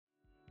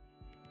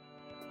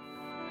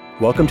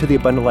Welcome to the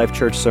Abundant Life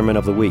Church Sermon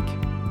of the Week.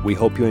 We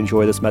hope you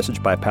enjoy this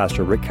message by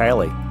Pastor Rick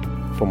Kielley.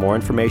 For more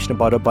information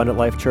about Abundant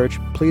Life Church,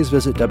 please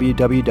visit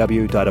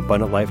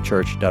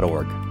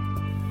www.abundantlifechurch.org.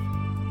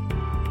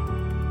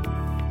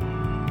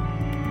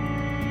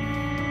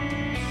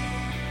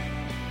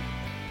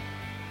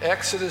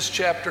 Exodus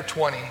chapter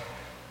 20.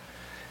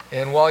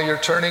 And while you're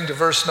turning to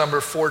verse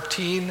number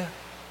 14,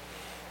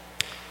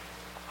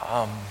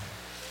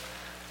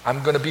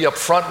 I'm going to be up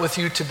front with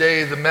you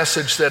today. The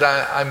message that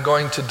I'm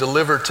going to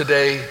deliver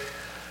today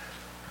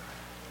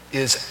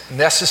is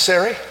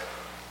necessary.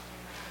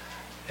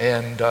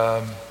 And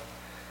I'm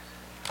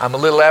a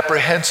little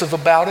apprehensive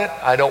about it.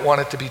 I don't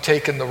want it to be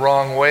taken the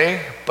wrong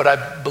way, but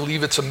I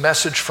believe it's a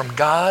message from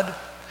God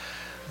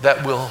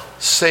that will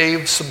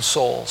save some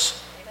souls.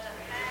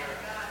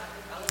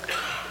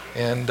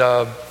 And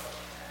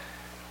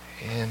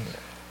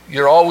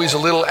you're always a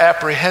little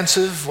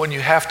apprehensive when you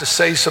have to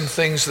say some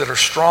things that are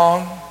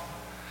strong,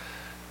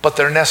 but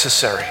they're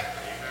necessary.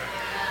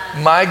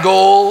 My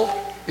goal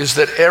is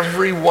that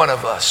every one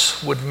of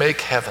us would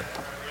make heaven.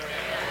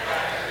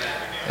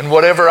 And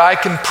whatever I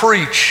can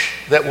preach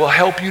that will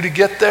help you to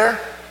get there,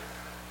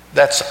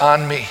 that's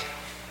on me.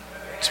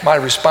 It's my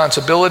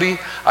responsibility.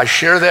 I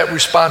share that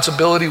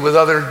responsibility with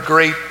other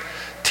great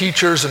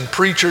teachers and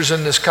preachers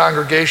in this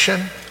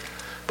congregation,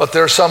 but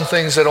there are some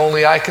things that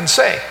only I can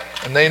say.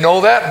 And they know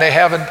that, and they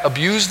haven't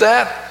abused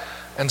that.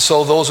 And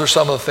so those are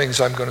some of the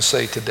things I'm going to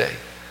say today.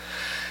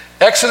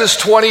 Exodus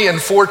 20 and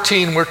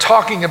 14, we're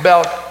talking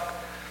about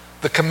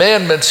the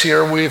commandments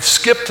here. We've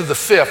skipped to the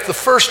fifth. The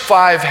first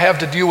five have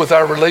to do with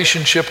our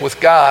relationship with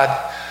God.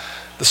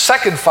 The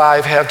second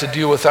five have to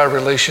do with our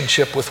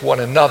relationship with one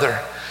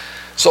another.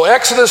 So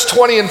Exodus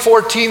 20 and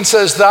 14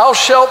 says, "Thou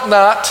shalt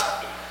not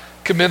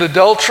commit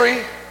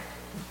adultery."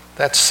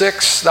 That's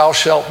 6. "Thou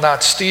shalt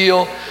not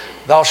steal.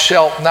 Thou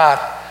shalt not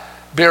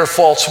bear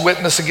false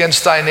witness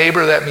against thy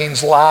neighbor." That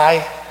means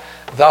lie.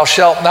 "Thou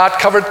shalt not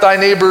covet thy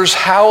neighbor's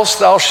house.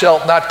 Thou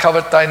shalt not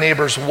covet thy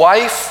neighbor's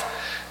wife,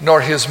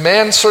 nor his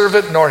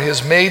manservant, nor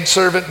his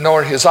maidservant,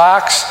 nor his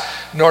ox,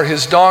 nor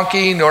his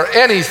donkey, nor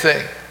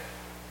anything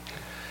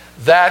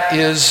that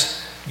is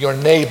your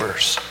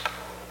neighbor's."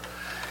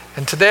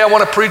 And today I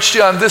want to preach to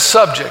you on this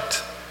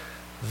subject.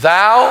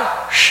 Thou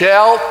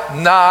shalt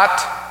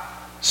not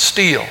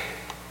steal.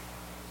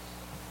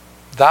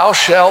 Thou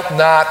shalt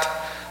not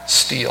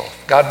steal.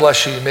 God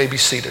bless you. You may be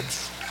seated.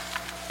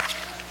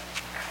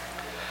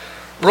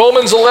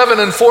 Romans 11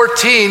 and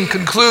 14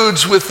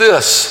 concludes with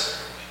this,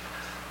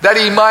 that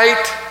he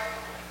might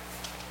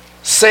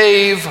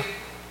save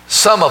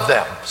some of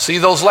them. See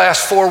those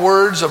last 4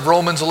 words of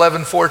Romans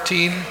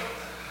 11:14?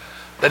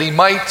 That he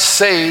might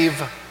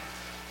save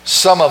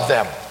some of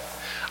them.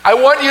 I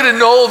want you to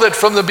know that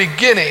from the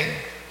beginning,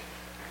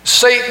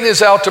 Satan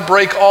is out to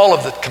break all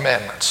of the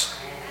commandments.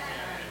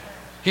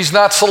 He's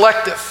not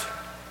selective.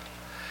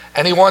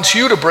 And he wants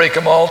you to break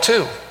them all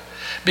too.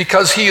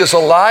 Because he is a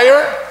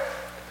liar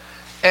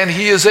and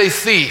he is a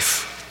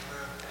thief.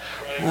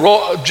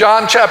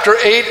 John chapter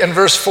 8 and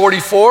verse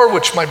 44,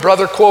 which my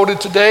brother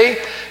quoted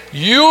today.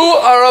 "You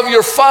are of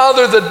your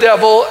father the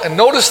devil," and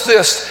notice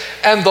this,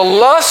 "and the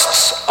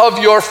lusts of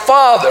your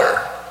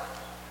father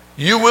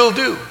you will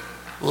do."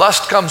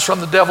 Lust comes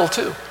from the devil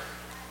too.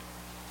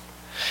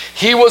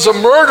 "He was a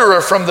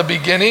murderer from the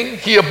beginning.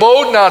 He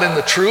abode not in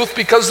the truth,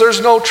 because there's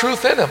no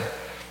truth in him.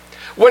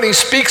 When he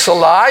speaks a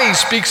lie, he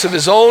speaks of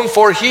his own,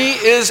 for he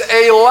is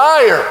a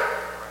liar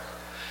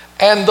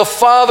and the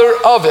father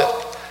of it.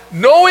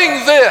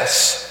 Knowing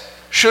this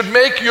should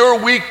make your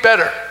week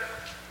better."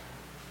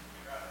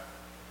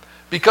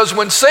 Because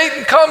when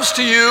Satan comes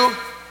to you,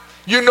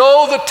 you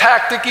know the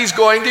tactic he's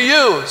going to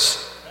use.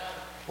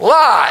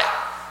 Lie,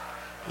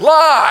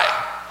 lie,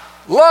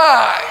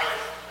 lie.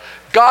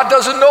 God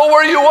doesn't know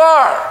where you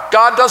are.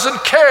 God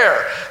doesn't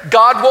care.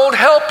 God won't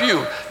help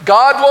you.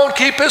 God won't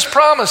keep his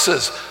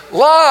promises.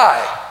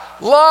 Lie,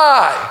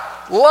 lie,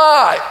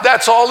 lie.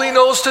 That's all he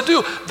knows to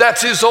do.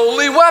 That's his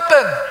only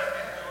weapon.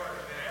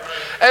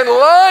 And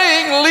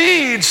lying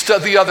leads to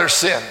the other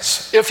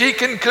sins. If he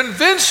can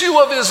convince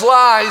you of his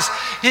lies,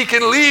 he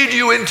can lead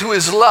you into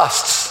his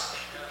lusts.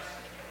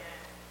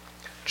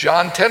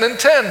 John 10 and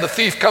 10, "The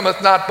thief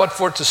cometh not but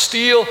for to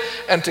steal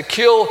and to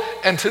kill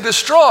and to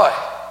destroy."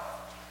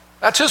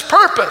 That's his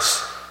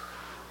purpose.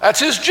 That's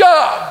his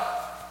job.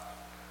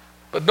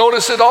 But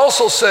notice it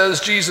also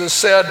says, Jesus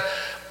said,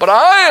 "But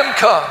I am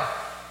come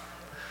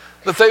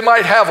that they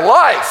might have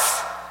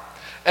life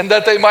and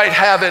that they might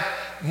have it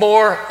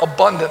more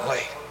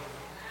abundantly."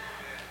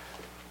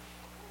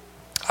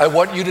 I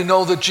want you to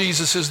know that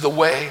Jesus is the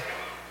way,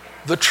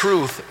 the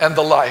truth, and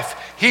the life.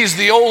 He's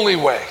the only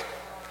way.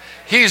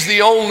 He's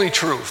the only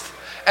truth.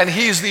 And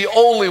he's the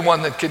only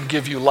one that can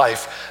give you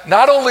life.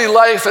 Not only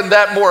life and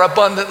that more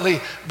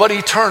abundantly, but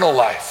eternal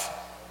life.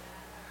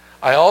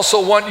 I also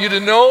want you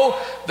to know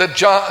that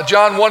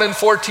John 1 and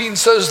 14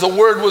 says, "The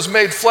Word was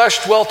made flesh,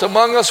 dwelt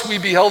among us. We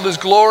beheld his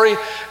glory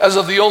as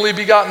of the only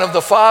begotten of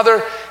the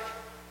Father,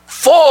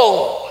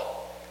 full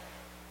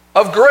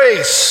of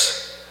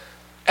grace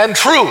and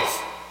truth."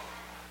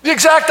 The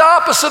exact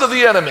opposite of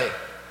the enemy.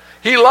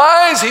 He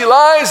lies, he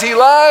lies, he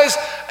lies,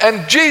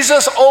 and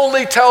Jesus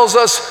only tells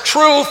us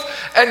truth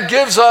and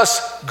gives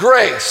us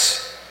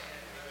grace.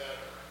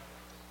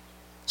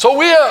 So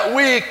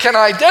we can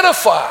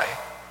identify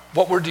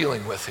what we're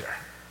dealing with here.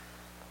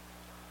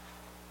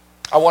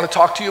 I want to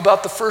talk to you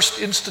about the first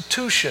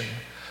institution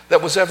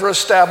that was ever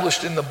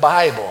established in the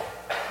Bible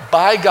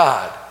by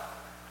God,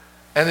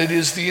 and it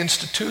is the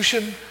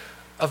institution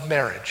of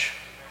marriage.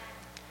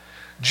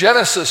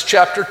 Genesis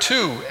chapter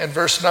 2 and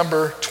verse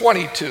number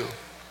 22.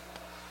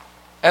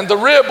 And the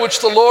rib which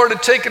the Lord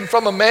had taken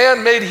from a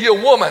man made he a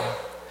woman,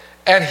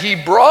 and he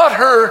brought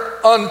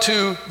her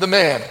unto the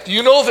man. Do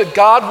you know that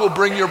God will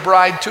bring your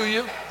bride to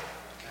you?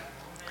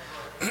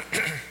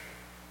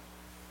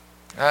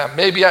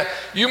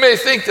 You may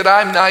think that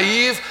I'm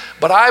naive,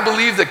 but I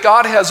believe that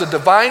God has a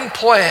divine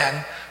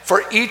plan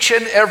for each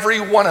and every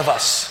one of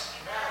us.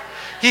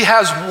 He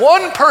has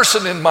one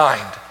person in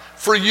mind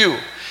for you.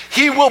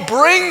 He will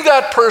bring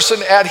that person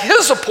at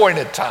his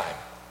appointed time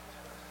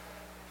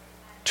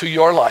to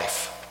your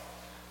life.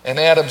 And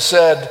Adam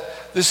said,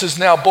 this is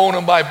now bone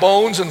of my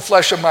bones and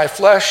flesh of my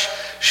flesh.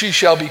 She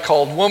shall be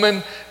called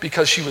woman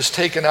because she was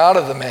taken out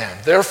of the man.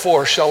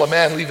 Therefore shall a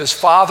man leave his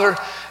father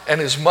and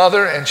his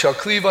mother and shall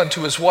cleave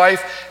unto his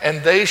wife,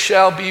 and they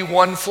shall be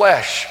one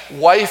flesh.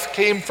 Wife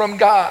came from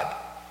God.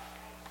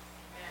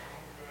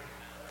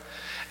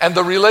 And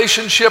the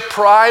relationship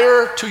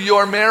prior to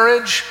your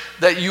marriage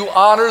that you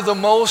honor the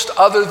most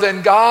other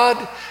than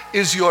God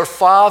is your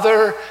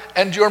father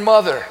and your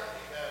mother.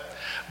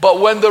 But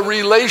when the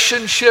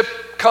relationship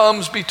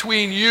comes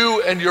between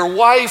you and your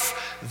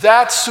wife,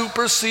 that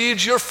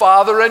supersedes your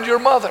father and your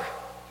mother.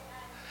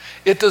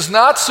 It does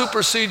not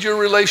supersede your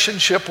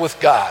relationship with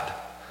God.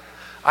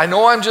 I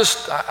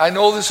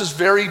know this is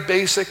very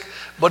basic,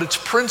 but it's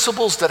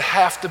principles that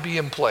have to be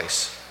in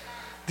place.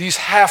 These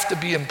have to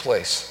be in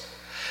place.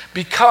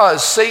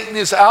 Because Satan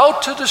is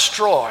out to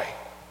destroy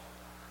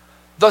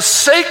the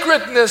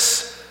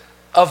sacredness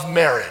of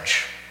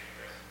marriage.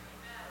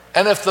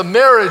 And if the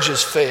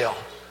marriages fail,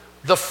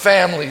 the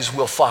families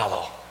will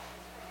follow.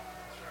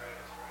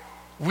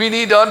 We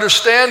need to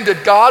understand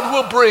that God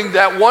will bring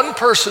that one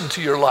person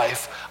to your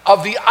life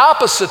of the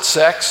opposite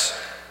sex.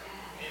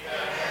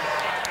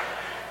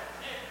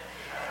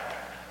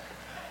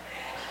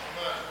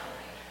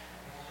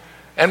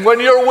 And when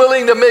you're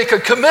willing to make a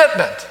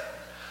commitment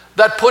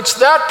that puts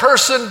that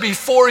person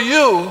before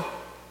you,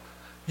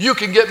 you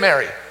can get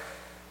married.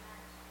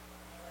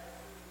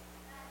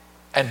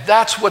 And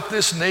that's what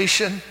this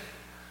nation,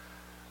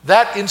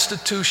 that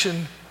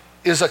institution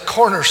is a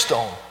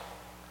cornerstone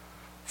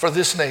for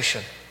this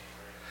nation.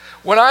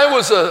 When I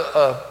was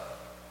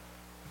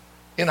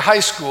in high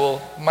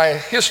school, my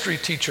history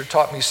teacher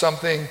taught me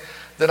something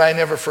that I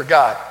never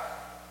forgot.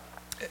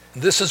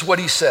 This is what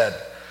he said.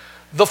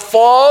 The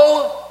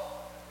fall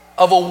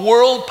of a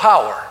world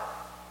power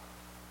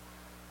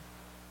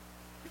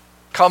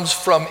comes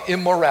from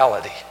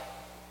immorality.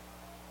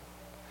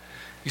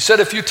 He said,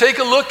 if you take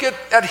a look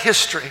at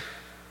history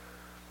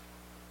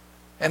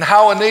and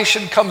how a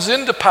nation comes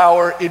into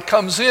power, it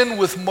comes in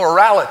with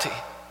morality,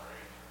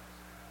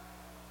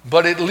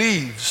 but it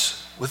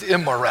leaves with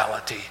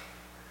immorality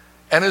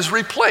and is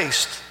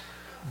replaced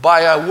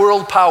by a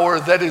world power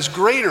that is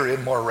greater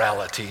in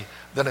morality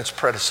than its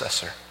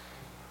predecessor.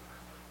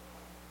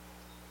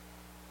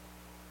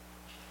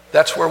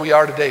 That's where we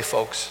are today,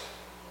 folks.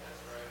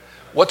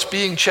 What's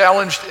being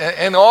challenged,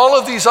 and all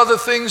of these other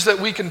things that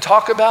we can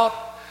talk about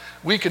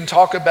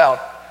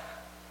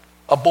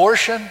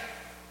abortion,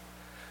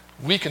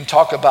 we can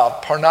talk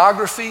about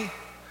pornography,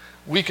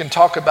 we can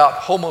talk about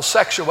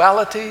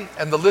homosexuality,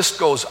 and the list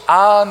goes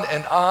on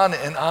and on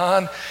and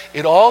on.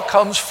 It all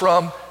comes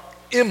from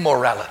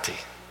immorality.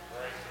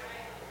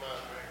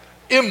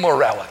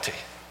 Immorality.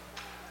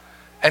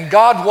 And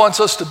God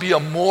wants us to be a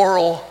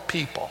moral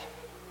people.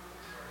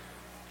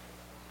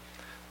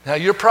 Now,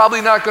 you're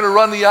probably not going to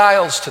run the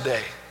aisles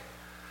today,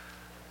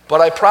 but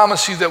I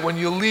promise you that when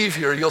you leave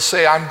here, you'll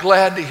say, I'm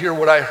glad to hear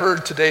what I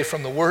heard today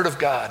from the Word of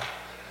God.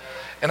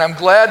 And I'm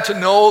glad to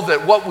know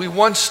that what we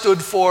once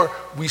stood for,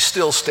 we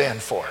still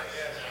stand for.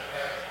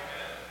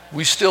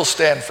 We still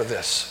stand for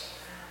this.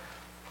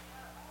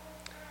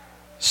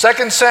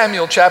 2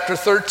 Samuel chapter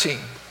 13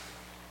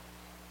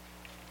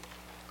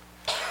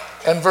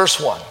 and verse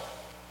 1.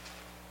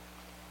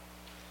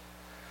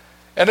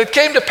 And it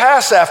came to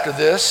pass after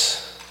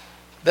this,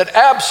 that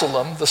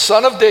Absalom, the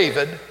son of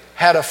David,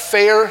 had a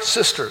fair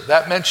sister.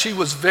 That meant she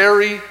was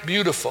very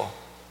beautiful,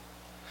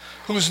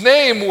 whose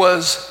name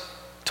was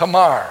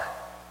Tamar.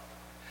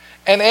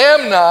 And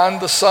Amnon,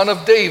 the son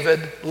of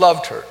David,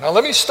 loved her. Now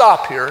let me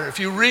stop here. If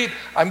you read,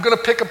 I'm going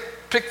to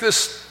pick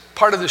this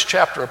part of this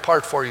chapter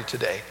apart for you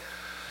today.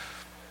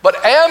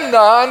 But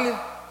Amnon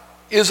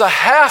is a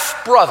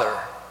half-brother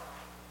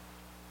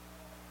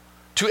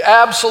to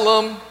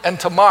Absalom and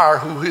Tamar,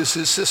 who is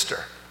his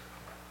sister.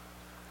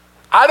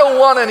 I don't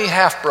want any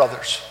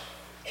half-brothers.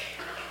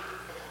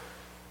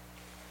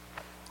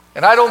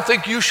 And I don't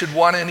think you should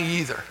want any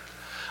either.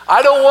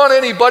 I don't want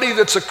anybody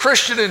that's a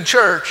Christian in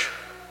church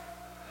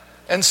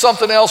and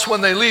something else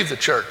when they leave the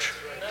church.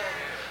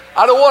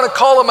 I don't want to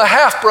call them a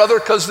half-brother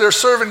because they're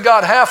serving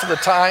God half of the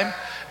time,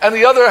 and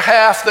the other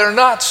half, they're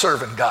not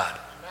serving God.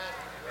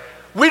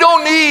 We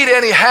don't need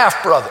any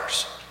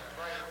half-brothers.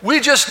 We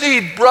just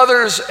need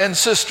brothers and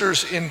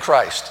sisters in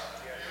Christ.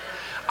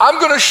 I'm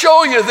going to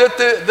show you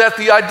that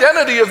the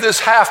identity of this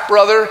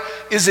half-brother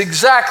is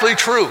exactly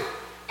true,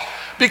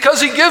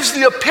 because he gives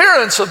the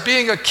appearance of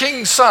being a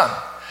king's son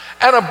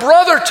and a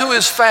brother to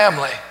his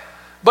family,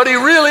 but he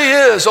really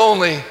is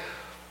only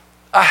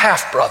a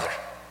half-brother.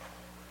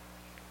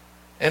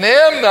 And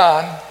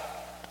Amnon,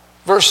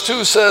 verse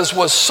 2 says,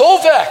 was so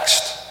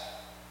vexed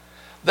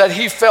that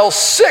he fell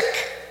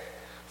sick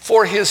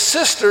for his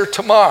sister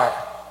Tamar,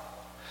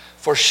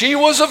 for she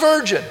was a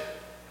virgin,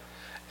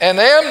 and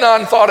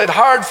Amnon thought it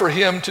hard for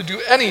him to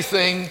do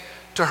anything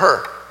to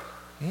her.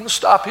 I'm going to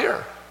stop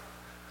here.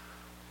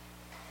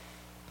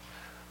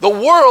 The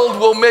world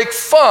will make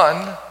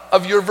fun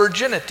of your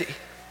virginity.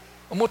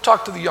 I'm going to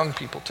talk to the young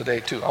people today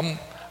too.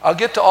 I'll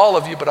get to all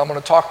of you, but I'm going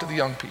to talk to the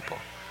young people.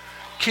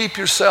 Keep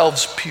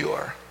yourselves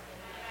pure.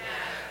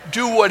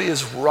 Do what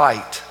is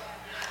right.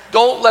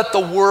 Don't let the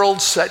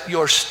world set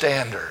your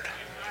standard.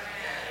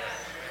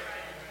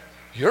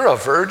 You're a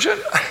virgin?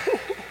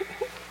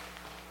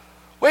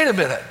 Wait a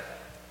minute.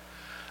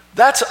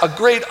 That's a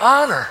great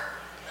honor.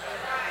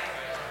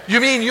 You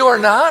mean you're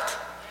not?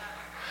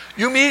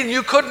 You mean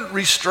you couldn't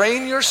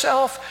restrain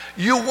yourself?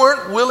 You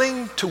weren't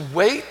willing to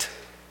wait?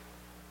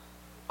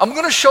 I'm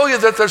going to show you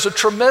that there's a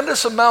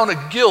tremendous amount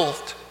of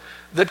guilt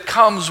that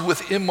comes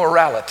with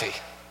immorality.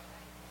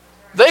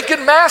 They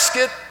can mask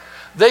it.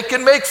 They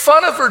can make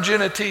fun of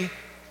virginity.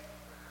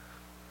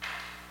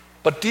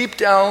 But deep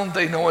down,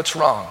 they know it's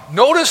wrong.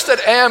 Notice that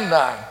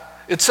Amnon,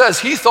 it says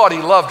he thought he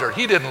loved her.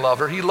 He didn't love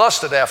her. He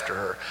lusted after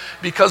her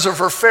because of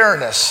her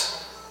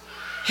fairness.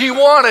 He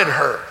wanted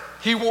her.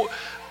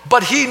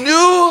 But he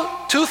knew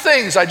two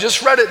things. I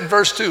just read it in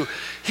verse 2.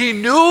 He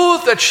knew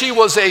that she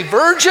was a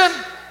virgin,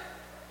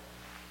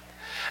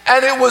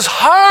 and it was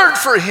hard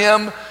for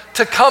him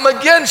to come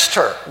against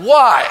her.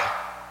 Why?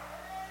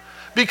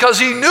 Because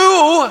he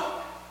knew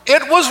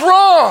it was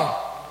wrong.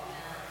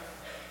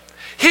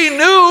 He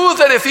knew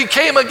that if he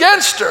came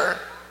against her,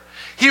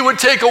 he would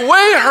take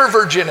away her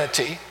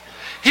virginity.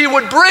 He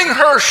would bring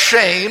her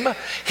shame.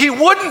 He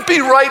wouldn't be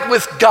right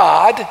with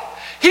God.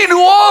 He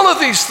knew all of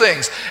these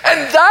things, and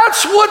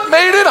that's what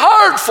made it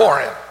hard for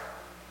him.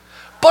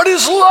 But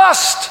his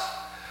lust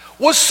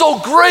was so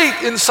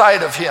great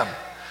inside of him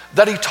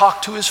that he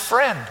talked to his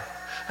friend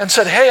and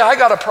said, hey, I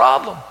got a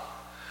problem.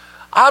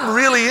 I'm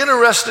really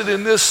interested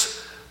in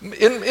this,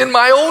 in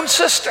my own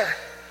sister.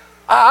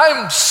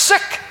 I'm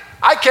sick.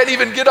 I can't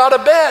even get out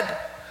of bed.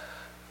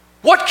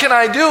 What can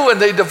I do?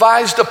 And they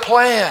devised a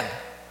plan.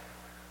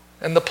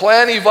 And the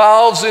plan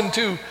evolves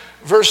into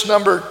verse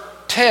number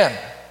 10.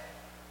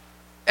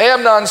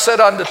 Amnon said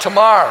unto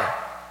Tamar,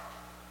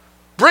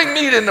 bring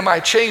meat into my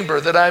chamber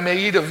that I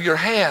may eat of your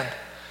hand.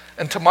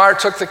 And Tamar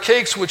took the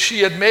cakes which she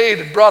had made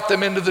and brought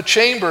them into the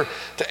chamber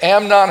to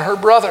Amnon her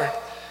brother.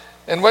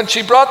 And when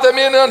she brought them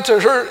in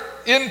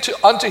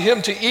unto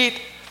him to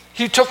eat,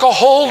 he took a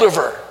hold of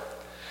her.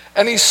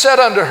 And he said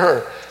unto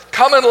her,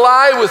 come and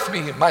lie with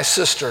me, my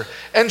sister.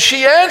 And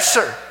she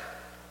answered.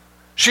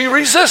 She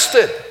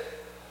resisted.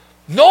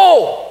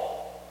 No,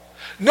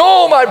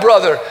 my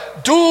brother,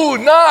 do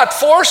not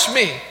force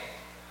me.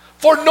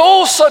 For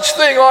no such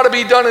thing ought to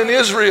be done in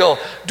Israel.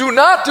 Do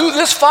not do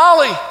this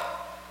folly.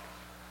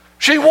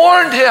 She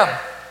warned him.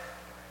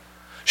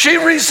 She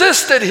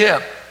resisted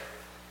him.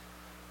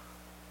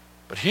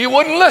 But he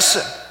wouldn't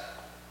listen.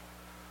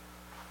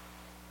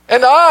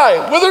 And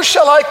whither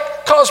shall I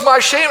cause my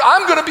shame?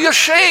 I'm going to be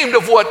ashamed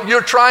of what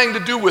you're trying to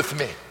do with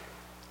me.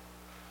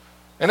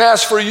 And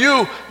as for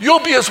you,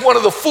 you'll be as one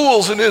of the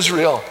fools in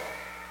Israel.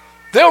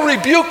 They'll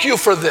rebuke you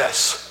for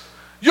this.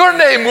 Your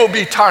name will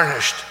be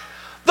tarnished.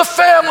 The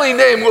family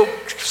name will,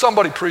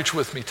 somebody preach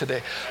with me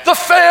today. The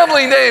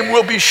family name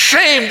will be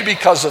shamed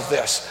because of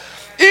this.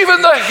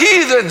 Even the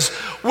heathens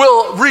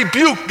will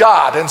rebuke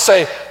God and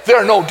say,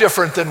 they're no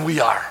different than we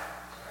are.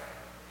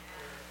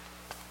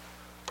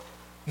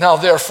 Now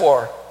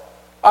therefore,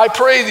 I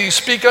pray thee,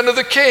 speak unto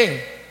the king.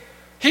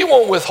 He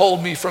won't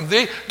withhold me from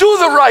thee. Do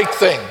the right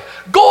thing.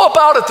 Go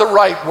about it the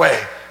right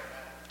way.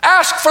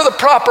 Ask for the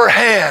proper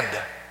hand.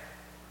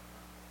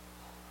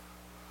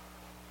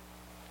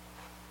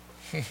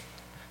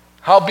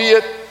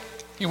 Howbeit,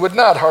 he would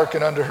not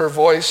hearken unto her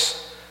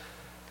voice,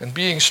 and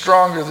being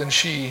stronger than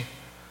she,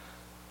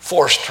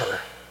 forced her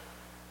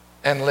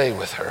and lay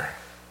with her.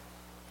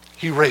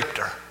 He raped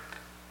her.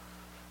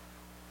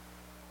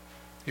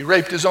 He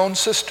raped his own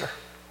sister.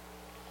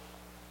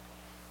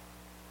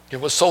 It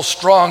was so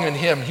strong in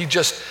him, he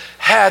just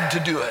had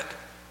to do it.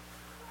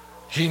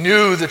 He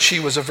knew that she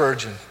was a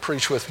virgin.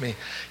 Preach with me.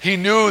 He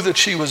knew that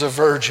she was a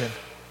virgin.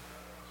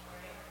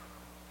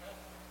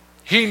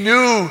 He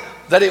knew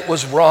that it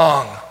was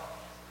wrong.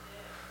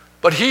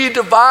 But he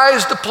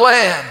devised a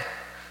plan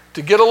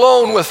to get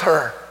alone with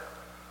her.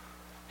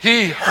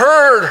 He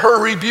heard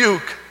her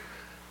rebuke,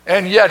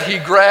 and yet he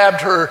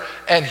grabbed her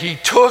and he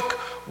took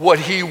what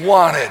he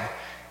wanted.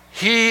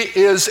 He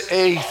is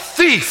a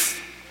thief.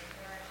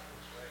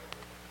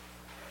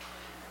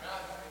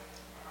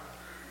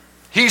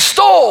 He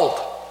stole.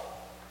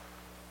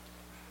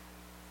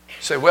 You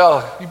say,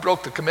 well, he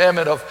broke the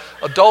commandment of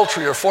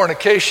adultery or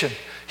fornication.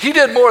 He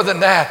did more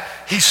than that.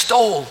 He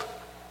stole.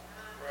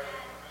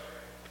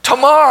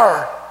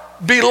 Tamar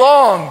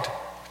belonged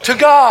to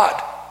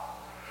God.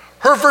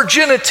 Her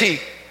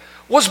virginity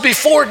was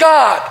before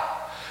God.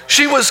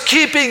 She was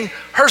keeping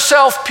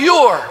herself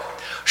pure.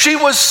 She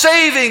was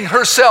saving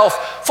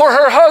herself for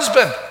her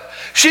husband.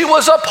 She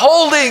was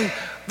upholding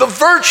the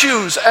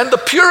virtues and the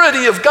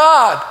purity of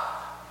God.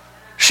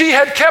 She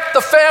had kept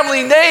the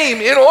family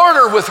name in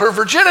order with her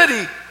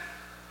virginity.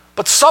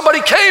 But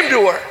somebody came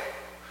to her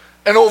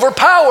and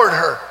overpowered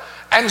her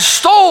and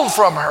stole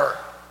from her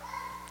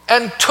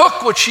and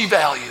took what she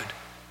valued.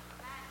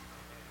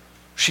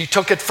 She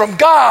took it from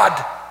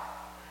God.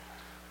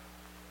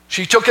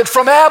 She took it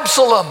from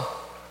Absalom.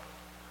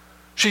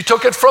 She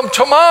took it from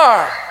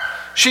Tamar.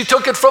 She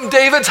took it from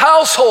David's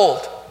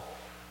household.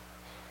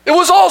 It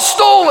was all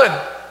stolen.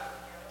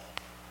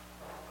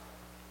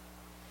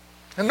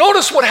 And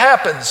notice what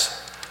happens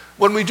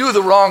when we do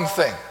the wrong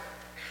thing.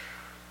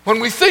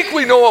 When we think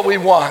we know what we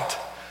want,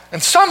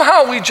 and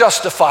somehow we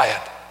justify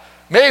it.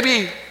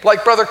 Maybe,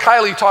 like Brother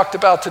Kielley talked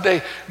about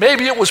today,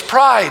 maybe it was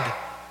pride.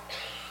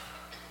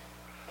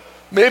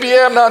 Maybe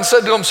Amnon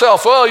said to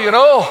himself, well, you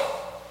know,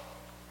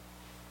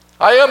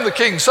 I am the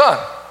king's son,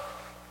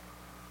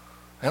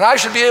 and I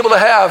should be able to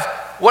have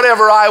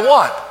whatever I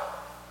want.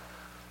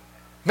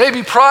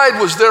 Maybe pride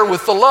was there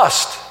with the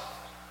lust.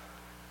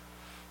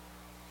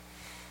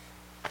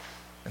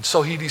 And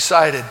so he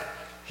decided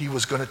he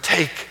was going to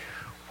take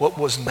what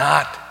was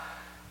not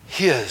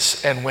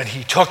his. And when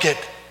he took it,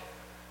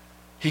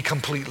 he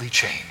completely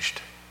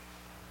changed.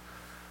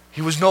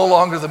 He was no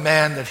longer the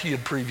man that he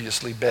had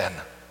previously been.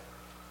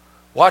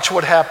 Watch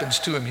what happens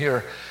to him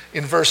here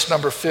in verse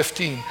number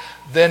 15.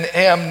 Then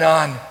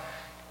Amnon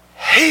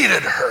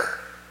hated her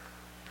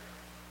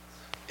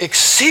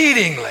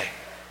exceedingly.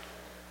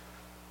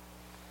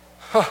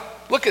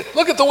 Look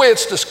at the way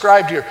it's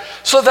described here.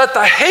 So that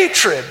the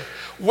hatred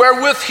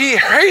wherewith he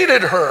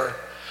hated her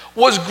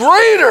was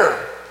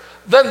greater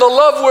than the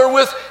love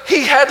wherewith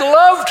he had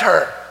loved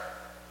her.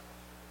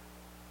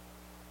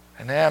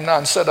 And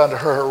Amnon said unto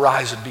her,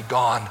 arise and be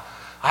gone.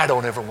 I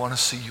don't ever want to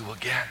see you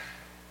again.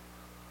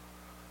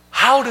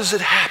 How does it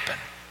happen?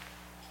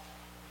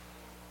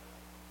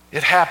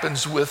 It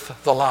happens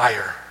with the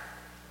liar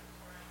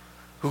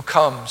who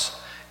comes.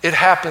 It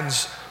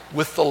happens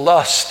with the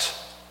lust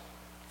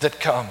that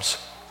comes.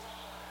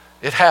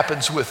 It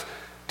happens with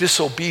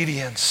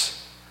disobedience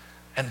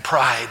and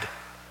pride.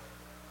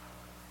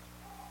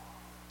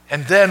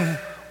 And then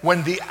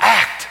when the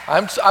act,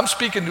 I'm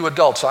speaking to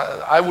adults.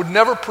 I would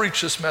never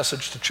preach this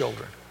message to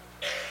children.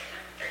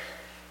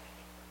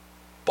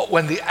 But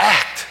when the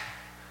act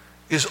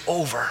is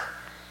over,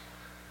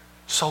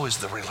 so is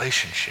the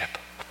relationship.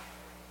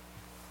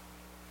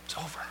 It's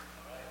over.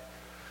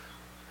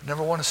 I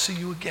never want to see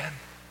you again.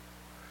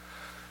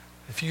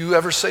 If you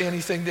ever say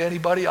anything to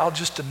anybody, I'll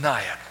just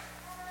deny it.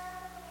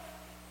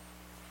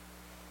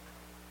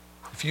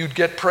 If you'd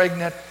get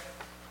pregnant,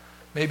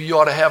 maybe you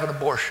ought to have an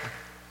abortion.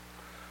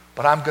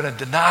 But I'm going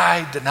to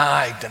deny,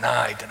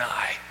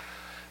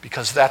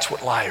 because that's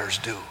what liars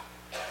do.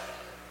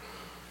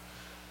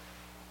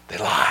 They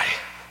lie.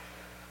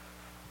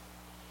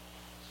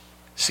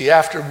 See,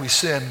 after we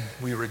sin,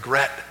 we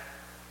regret.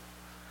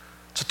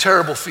 It's a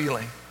terrible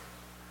feeling.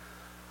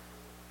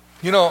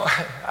 You know,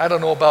 I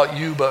don't know about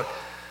you, but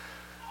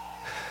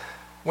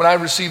when I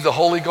received the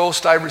Holy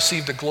Ghost, I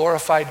received a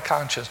glorified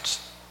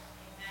conscience.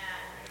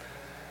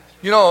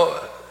 You know,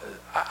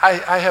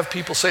 I have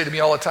people say to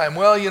me all the time,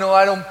 well,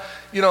 I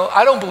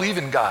don't believe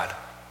in God.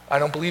 I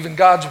don't believe in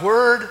God's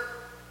word.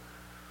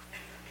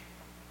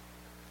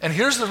 And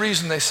here's the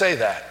reason they say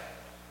that.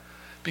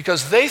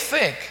 Because they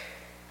think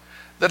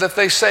that if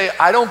they say,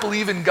 I don't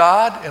believe in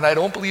God and I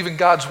don't believe in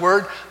God's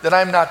word, that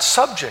I'm not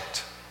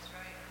subject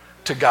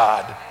to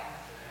God.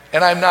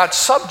 And I'm not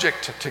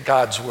subject to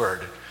God's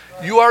word.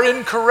 You are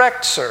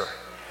incorrect, sir.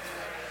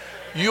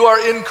 You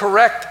are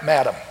incorrect,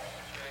 madam.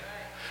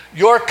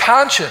 Your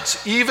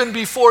conscience, even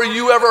before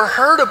you ever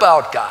heard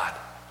about God,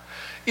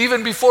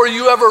 even before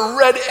you ever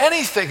read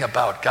anything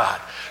about God,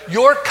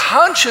 your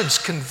conscience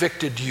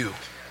convicted you.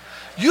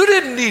 You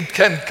didn't need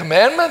 10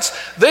 commandments.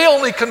 They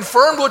only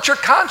confirmed what your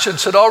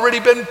conscience had already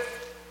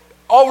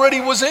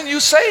was in you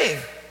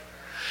saying.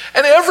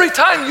 And every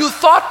time you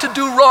thought to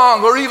do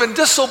wrong or even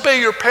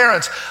disobey your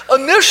parents,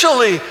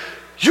 initially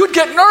you'd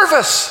get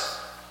nervous.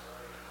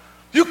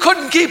 You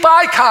couldn't keep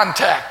eye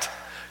contact.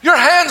 Your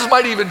hands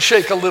might even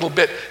shake a little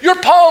bit. Your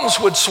palms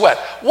would sweat.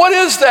 What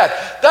is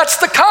that? That's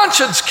the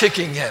conscience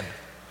kicking in.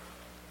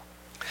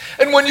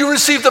 And when you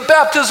receive the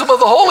baptism of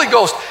the Holy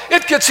Ghost,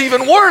 it gets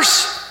even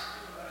worse.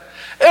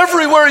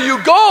 Everywhere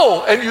you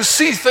go and you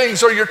see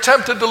things or you're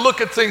tempted to look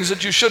at things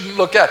that you shouldn't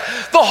look at,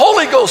 the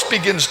Holy Ghost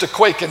begins to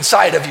quake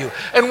inside of you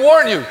and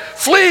warn you,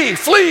 flee,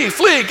 flee,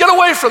 flee, get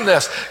away from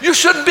this. You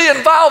shouldn't be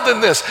involved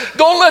in this.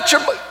 Don't let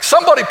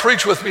somebody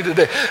preach with me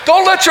today.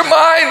 Don't let your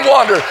mind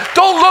wander.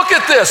 Don't look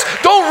at this.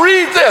 Don't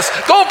read this.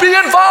 Don't be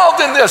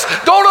involved in this.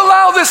 Don't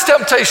allow this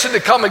temptation to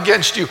come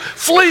against you.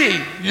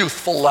 Flee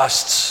youthful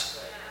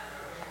lusts.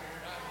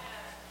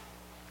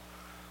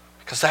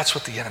 Because that's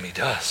what the enemy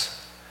does.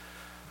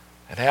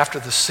 And after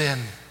the sin,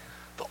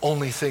 the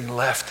only thing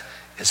left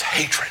is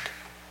hatred.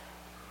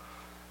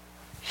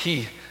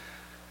 He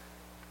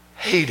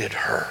hated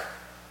her.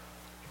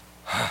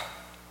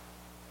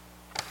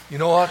 You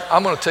know what?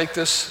 I'm going to take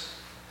this.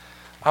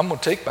 I'm going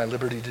to take my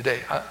liberty today.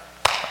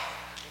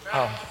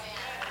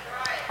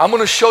 I'm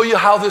going to show you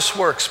how this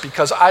works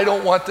because I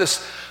don't want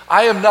this.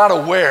 I am not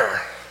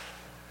aware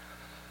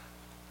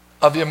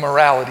of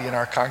immorality in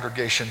our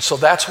congregation. So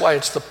that's why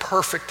it's the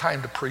perfect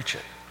time to preach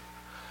it.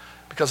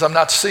 Because I'm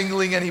not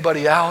singling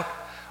anybody out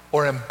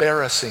or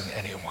embarrassing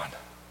anyone,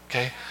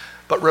 okay?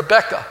 But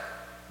Rebecca,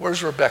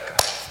 where's Rebecca?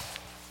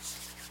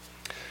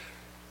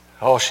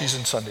 Oh, she's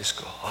in Sunday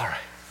school, all right.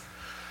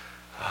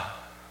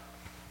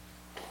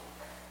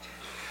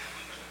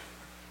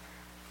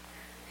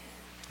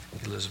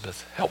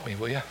 Elizabeth, help me,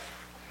 will you?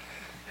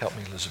 Help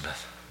me,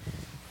 Elizabeth.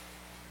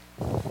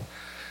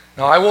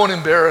 Now, I won't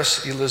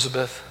embarrass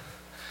Elizabeth.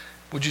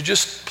 Would you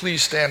just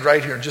please stand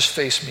right here and just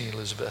face me,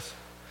 Elizabeth?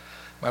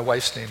 My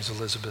wife's name's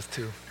Elizabeth,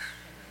 too.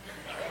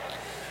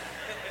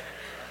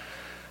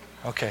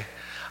 Okay.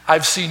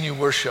 I've seen you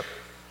worship.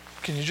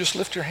 Can you just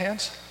lift your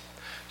hands?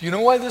 Do you know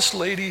why this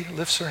lady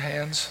lifts her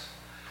hands?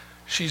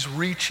 She's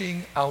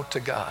reaching out to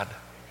God.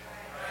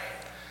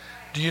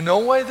 Do you know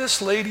why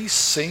this lady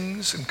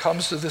sings and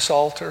comes to this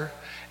altar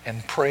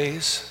and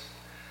prays?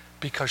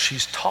 Because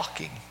she's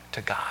talking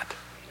to God.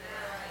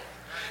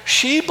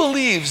 She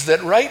believes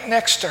that right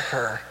next to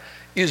her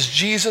is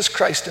Jesus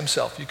Christ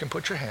himself. You can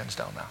put your hands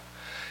down now.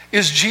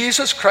 Is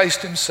Jesus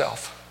Christ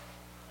himself.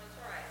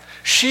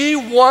 She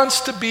wants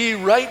to be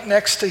right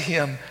next to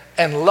him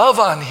and love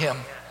on him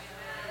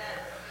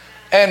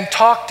and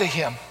talk to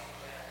him.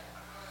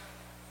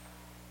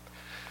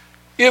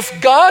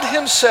 If God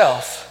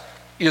himself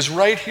is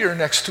right here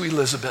next to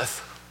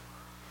Elizabeth,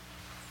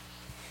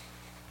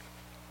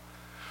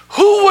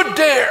 who would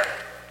dare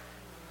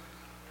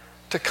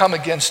to come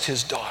against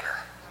his daughter?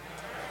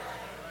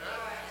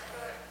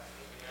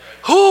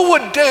 Who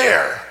would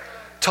dare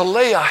to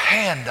lay a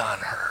hand on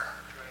her?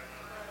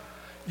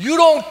 You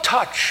don't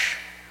touch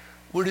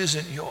what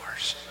isn't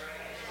yours.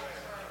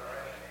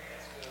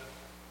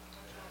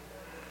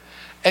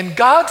 And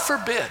God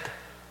forbid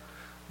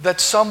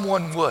that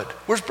someone would.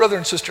 Where's Brother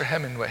and Sister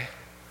Hemingway?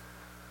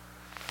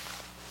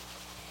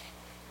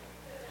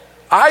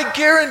 I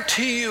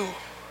guarantee you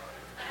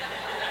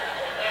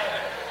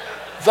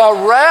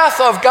the wrath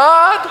of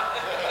God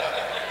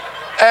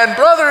and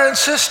Brother and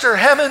Sister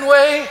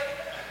Hemingway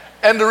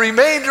and the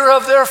remainder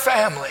of their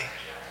family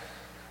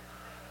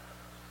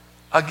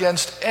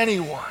against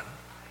anyone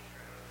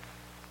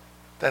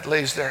that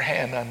lays their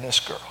hand on this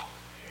girl.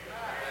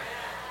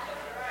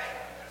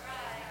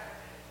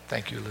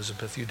 Thank you,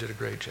 Elizabeth. You did a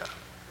great job.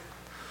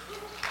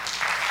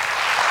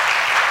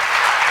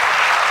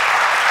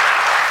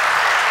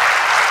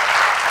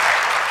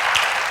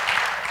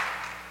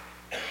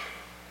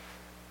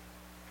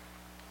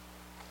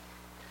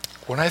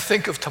 When I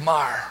think of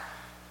Tamar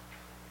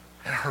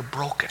and her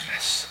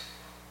brokenness,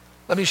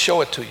 let me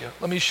show it to you.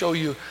 Let me show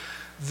you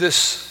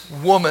this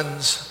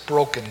woman's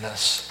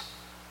brokenness.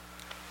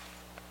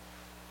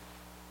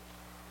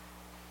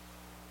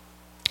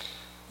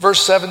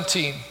 Verse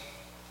 17.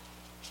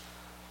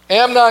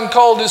 Amnon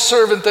called his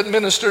servant that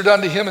ministered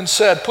unto him and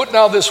said, put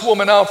now this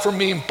woman out from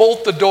me and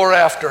bolt the door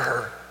after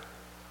her.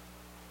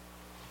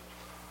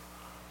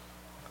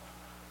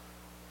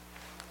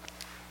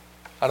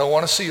 I don't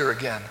want to see her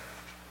again.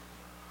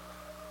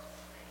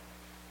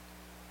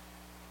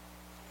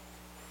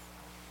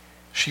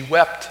 She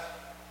wept.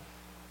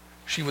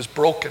 She was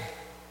broken.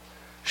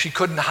 She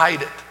couldn't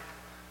hide it.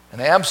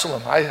 And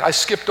Absalom, I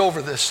skipped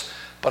over this,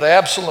 but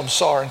Absalom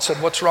saw her and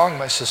said, what's wrong,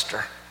 my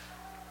sister?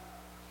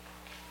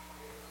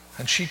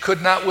 And she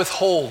could not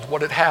withhold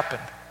what had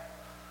happened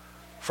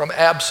from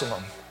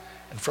Absalom.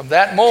 And from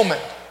that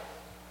moment,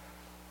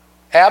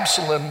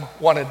 Absalom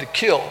wanted to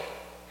kill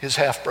his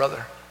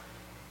half-brother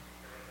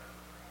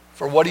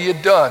for what he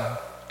had done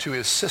to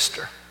his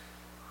sister.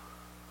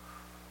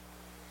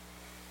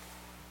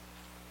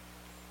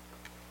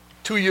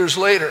 2 years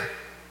later,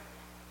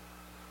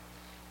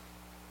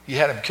 he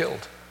had him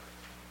killed.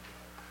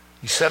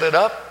 He set it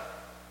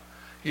up.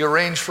 He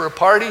arranged for a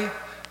party.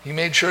 He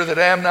made sure that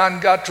Amnon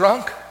got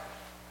drunk.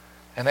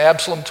 And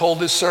Absalom told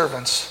his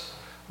servants,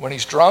 when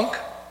he's drunk,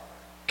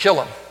 kill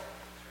him.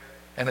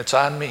 And it's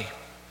on me.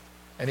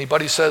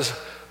 Anybody says,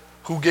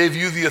 who gave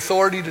you the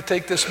authority to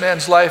take this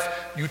man's life?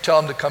 You tell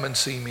him to come and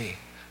see me.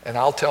 And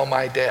I'll tell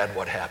my dad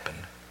what happened.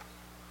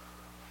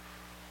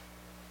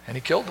 And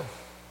he killed him.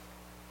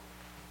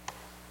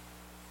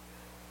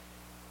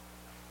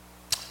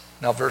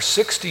 Now, verse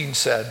 16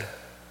 said,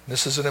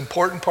 this is an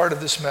important part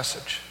of this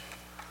message.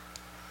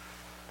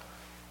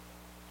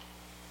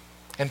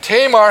 And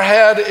Tamar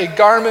had a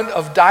garment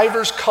of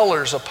divers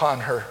colors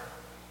upon her.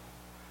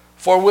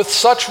 For with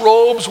such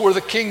robes were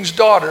the king's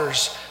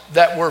daughters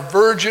that were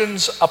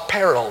virgins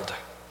apparelled.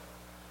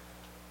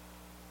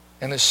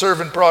 And his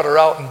servant brought her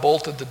out and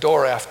bolted the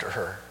door after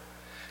her.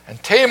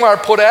 And Tamar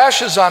put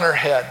ashes on her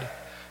head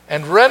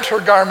and rent her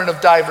garment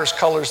of divers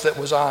colors that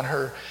was on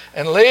her,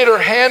 and laid her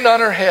hand on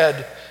her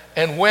head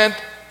and went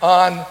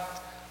on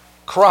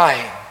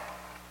crying.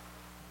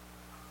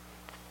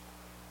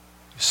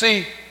 You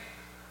see,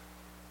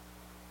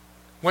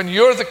 when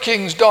you're the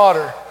king's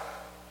daughter,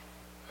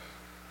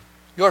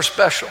 you're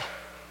special.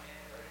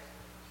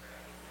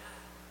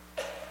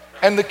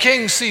 And the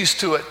king sees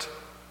to it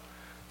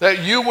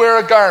that you wear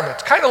a garment.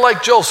 Kind of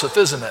like Joseph,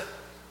 isn't it?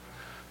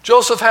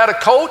 Joseph had a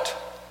coat.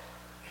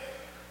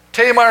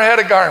 Tamar had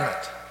a garment.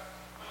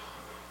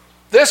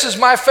 This is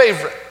my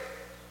favorite.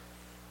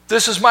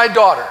 This is my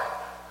daughter.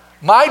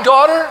 My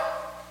daughter,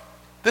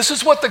 this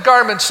is what the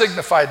garment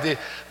signified,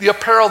 the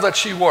apparel that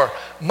she wore.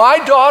 My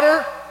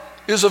daughter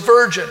is a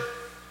virgin.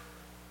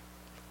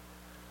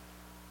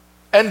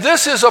 And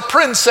this is a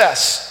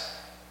princess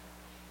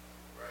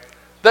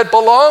that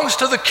belongs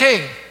to the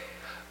king.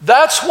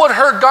 That's what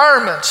her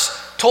garments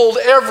told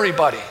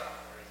everybody.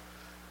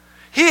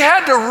 He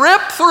had to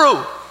rip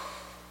through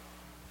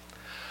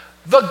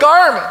the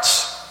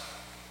garments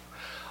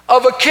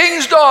of a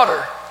king's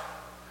daughter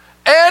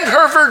and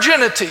her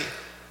virginity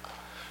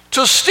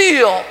to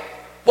steal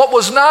what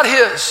was not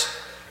his.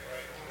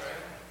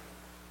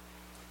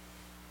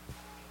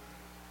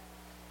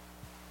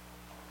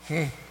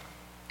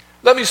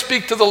 Let me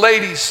speak to the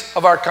ladies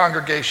of our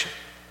congregation.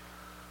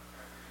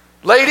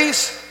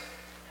 Ladies,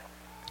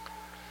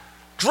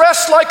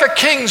 dress like a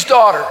king's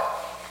daughter.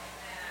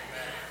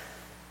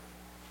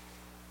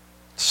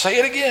 Say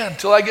it again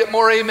till I get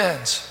more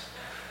amens.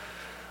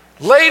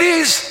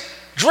 Ladies,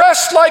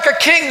 dress like a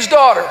king's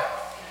daughter.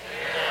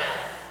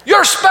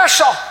 You're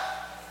special.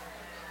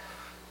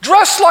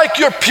 Dress like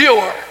you're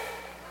pure.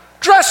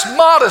 Dress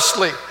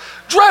modestly.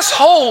 Dress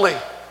holy.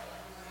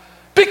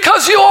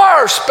 Because you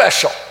are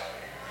special.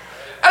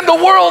 And the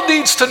world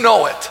needs to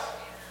know it.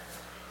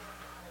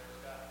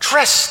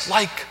 Dress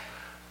like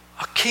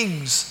a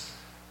king's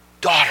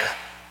daughter.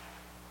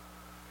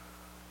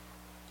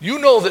 You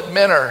know that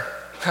men are,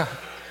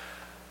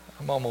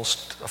 I'm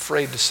almost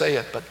afraid to say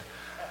it, but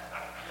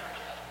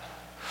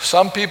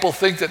some people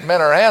think that men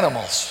are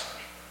animals.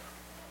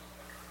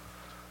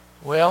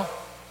 Well,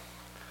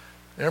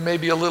 there may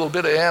be a little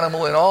bit of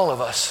animal in all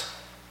of us.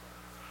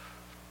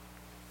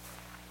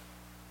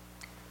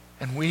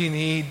 And we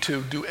need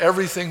to do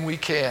everything we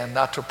can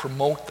not to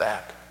promote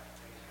that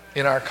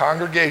in our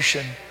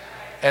congregation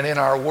and in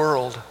our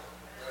world.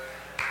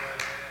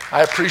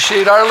 I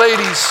appreciate our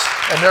ladies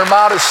and their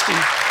modesty.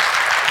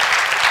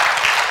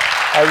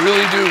 I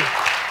really do.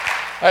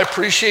 I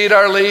appreciate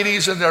our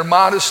ladies and their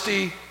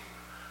modesty.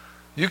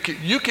 You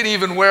can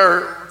even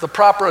wear the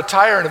proper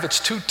attire, and if it's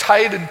too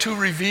tight and too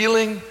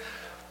revealing,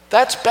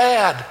 that's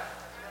bad.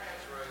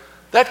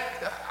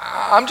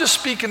 I'm just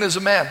speaking as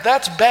a man.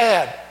 That's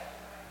bad.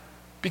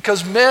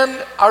 Because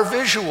men are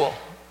visual.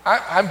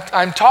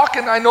 I'm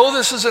talking, I know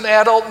this is an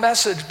adult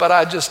message, but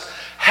I just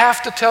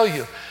have to tell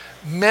you,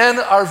 men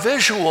are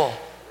visual.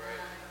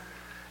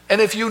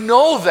 And if you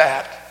know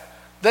that,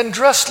 then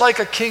dress like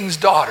a king's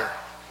daughter.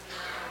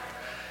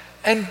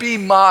 And be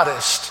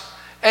modest.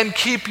 And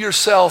keep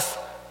yourself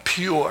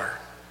pure.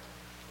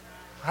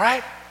 All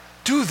right?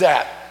 Do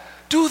that.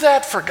 Do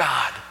that for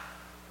God.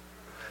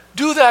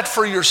 Do that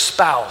for your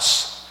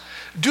spouse.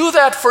 Do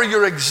that for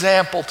your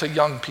example to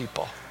young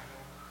people.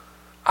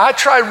 I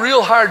try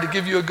real hard to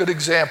give you a good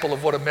example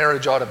of what a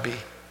marriage ought to be.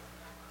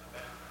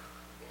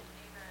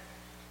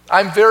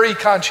 I'm very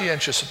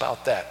conscientious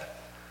about that.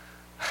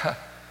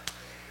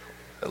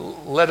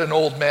 Let an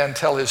old man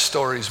tell his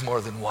stories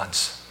more than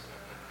once.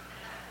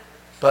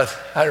 But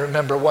I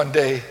remember one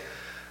day,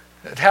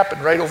 it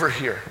happened right over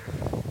here.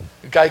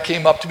 A guy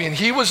came up to me, and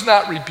he was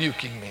not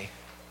rebuking me,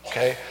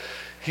 okay?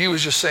 He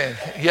was just saying,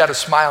 he had a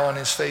smile on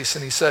his face,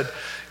 and he said,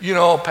 you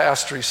know,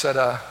 Pastor, he said,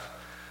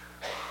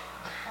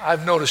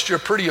 I've noticed you're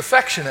pretty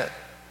affectionate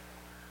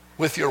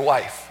with your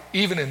wife,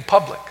 even in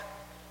public.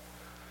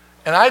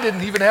 And I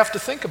didn't even have to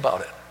think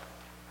about it.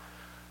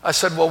 I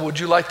said, well, would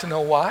you like to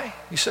know why?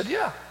 He said,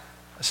 yeah.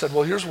 I said,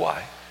 well, here's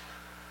why.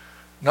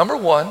 Number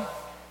one,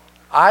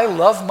 I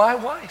love my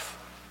wife.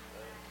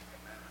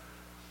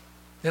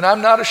 And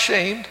I'm not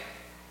ashamed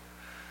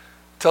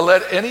to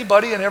let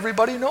anybody and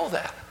everybody know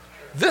that.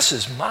 This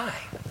is mine.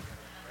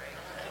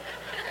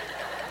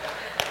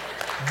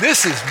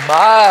 This is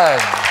mine.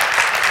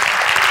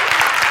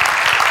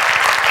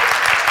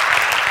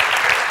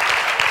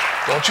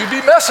 Don't you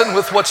be messing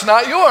with what's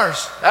not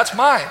yours. That's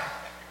mine.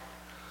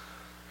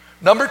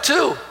 Number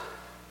two,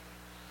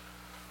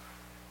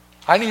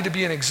 I need to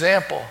be an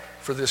example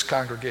for this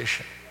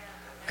congregation.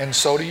 And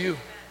so do you.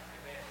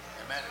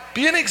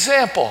 Be an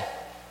example.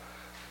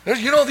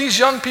 These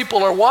young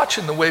people are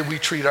watching the way we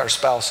treat our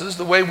spouses,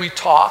 the way we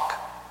talk,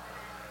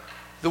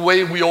 the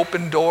way we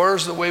open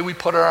doors, the way we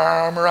put our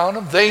arm around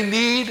them. They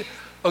need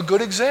a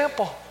good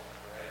example.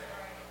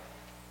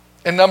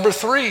 And number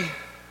 3,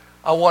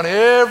 I want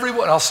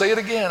everyone, I'll say it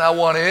again, I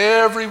want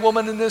every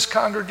woman in this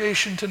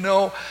congregation to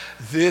know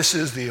this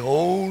is the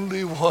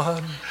only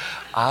one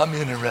I'm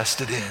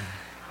interested in.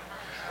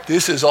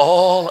 This is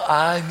all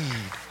I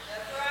need.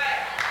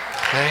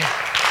 Okay?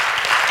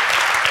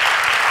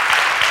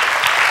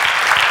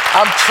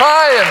 I'm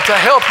trying to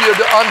help you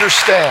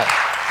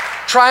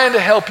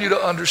to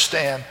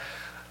understand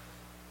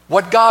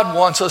what God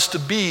wants us to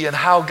be and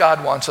how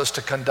God wants us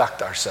to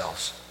conduct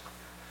ourselves.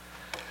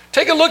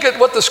 Take a look at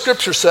what the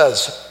scripture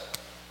says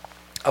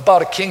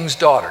about a king's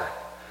daughter.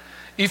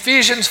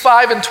 Ephesians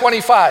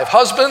 5:25.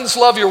 Husbands,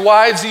 love your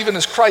wives even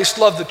as Christ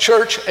loved the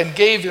church and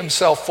gave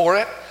himself for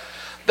it,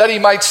 that he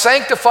might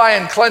sanctify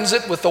and cleanse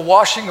it with the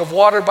washing of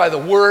water by the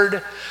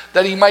word,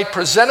 that he might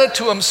present it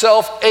to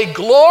himself a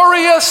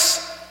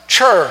glorious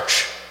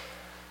church,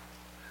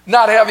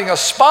 not having a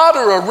spot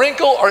or a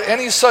wrinkle or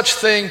any such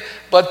thing,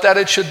 but that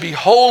it should be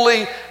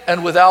holy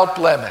and without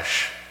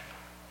blemish.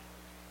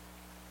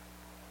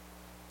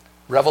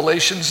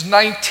 Revelations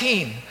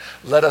 19,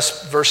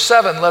 verse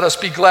 7, let us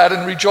be glad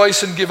and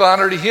rejoice and give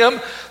honor to him.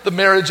 The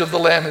marriage of the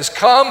Lamb is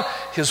come.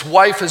 His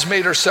wife has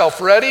made herself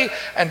ready,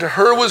 and to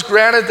her was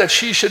granted that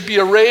she should be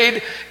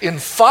arrayed in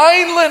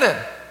fine linen,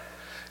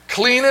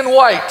 clean and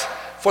white.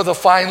 For the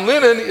fine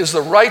linen is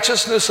the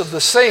righteousness of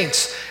the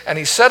saints. And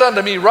he said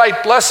unto me,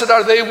 right, blessed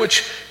are they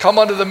which come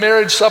unto the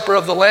marriage supper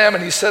of the Lamb.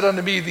 And he said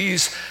unto me,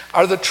 these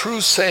are the true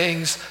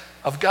sayings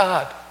of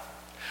God.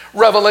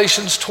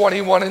 Revelations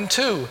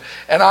 21:2.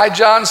 And I,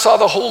 John, saw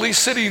the holy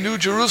city, New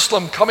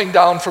Jerusalem, coming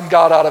down from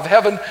God out of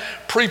heaven,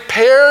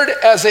 prepared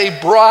as a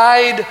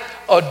bride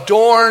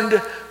adorned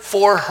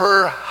for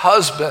her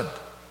husband,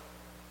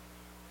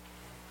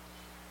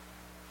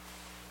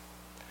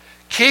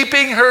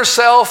 keeping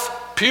herself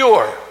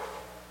pure,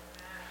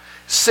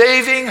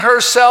 saving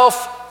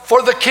herself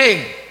for the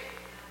king,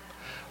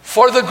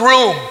 for the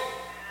groom.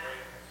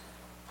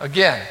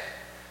 Again,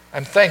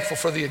 I'm thankful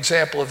for the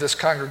example of this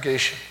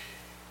congregation.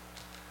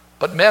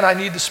 But men, I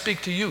need to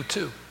speak to you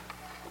too.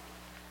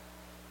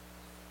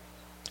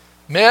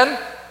 Men,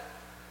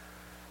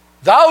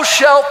 thou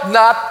shalt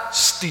not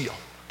steal.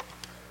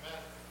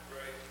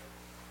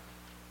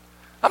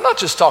 I'm not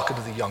just talking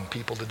to the young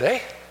people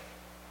today.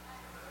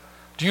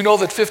 Do you know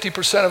that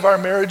 50% of our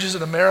marriages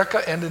in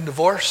America end in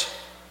divorce?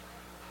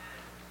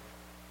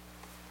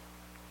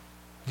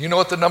 Do you know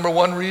what the number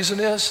one reason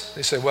is?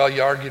 They say, well,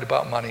 you argued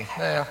about money.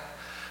 Yeah,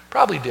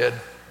 probably did.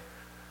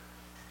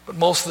 But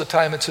most of the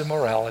time it's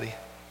immorality.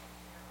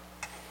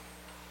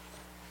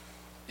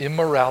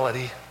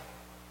 Immorality.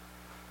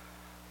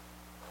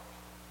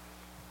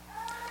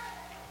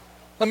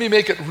 Let me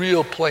make it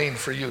real plain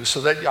for you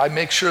so that I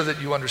make sure that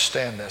you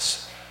understand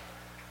this.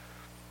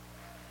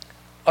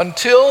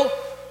 Until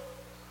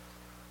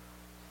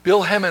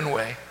Bill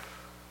Hemingway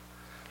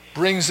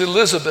brings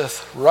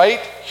Elizabeth right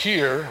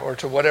here or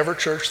to whatever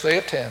church they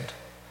attend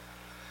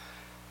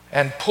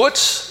and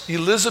puts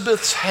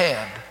Elizabeth's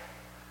hand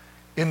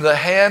in the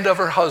hand of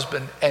her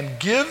husband and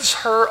gives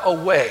her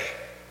away,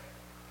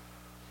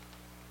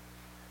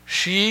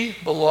 she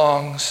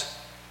belongs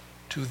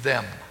to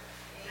them.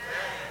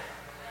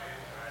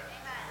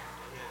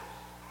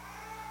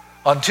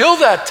 Until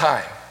that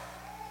time,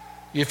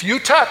 if you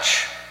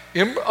touch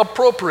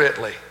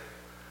inappropriately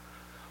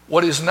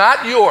what is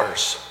not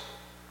yours,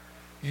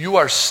 you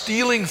are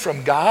stealing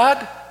from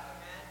God,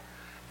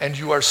 and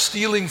you are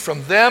stealing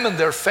from them and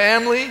their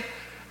family,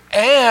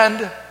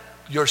 and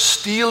you're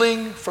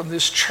stealing from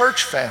this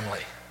church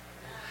family.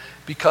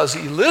 Because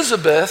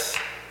Elizabeth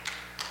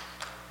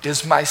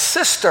is my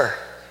sister.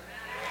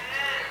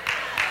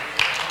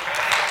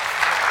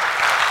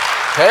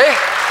 Okay?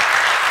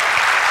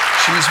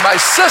 She's my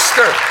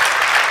sister.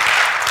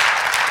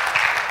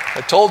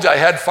 I told you I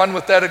had fun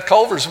with that at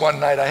Culver's one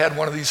night. I had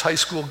one of these high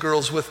school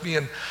girls with me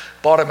and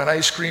bought him an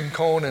ice cream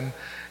cone,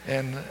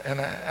 and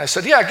I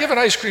said, yeah, give an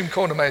ice cream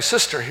cone to my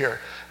sister here.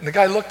 And the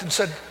guy looked and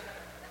said,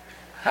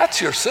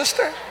 that's your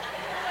sister?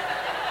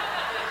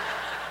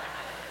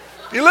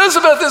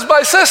 Elizabeth is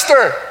my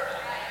sister.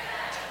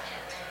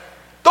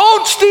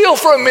 Don't steal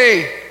from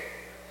me.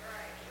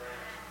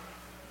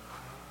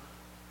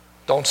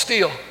 Don't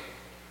steal.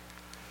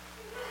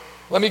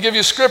 Let me give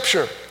you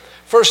scripture.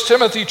 1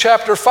 Timothy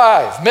chapter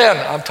 5. Men,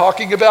 I'm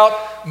talking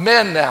about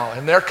men now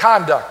and their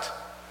conduct.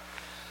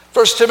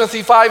 1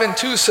 Timothy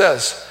 5:2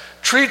 says,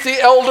 treat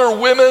the elder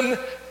women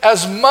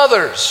as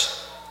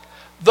mothers,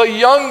 the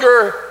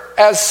younger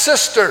as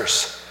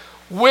sisters,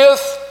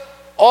 with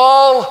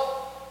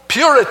all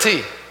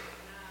purity.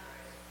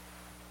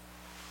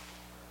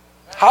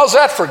 How's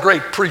that for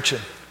great preaching?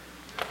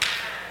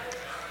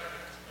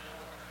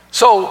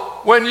 So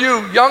when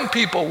you young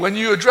people, when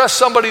you address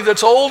somebody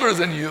that's older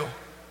than you,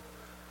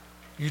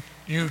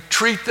 you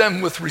treat them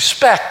with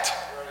respect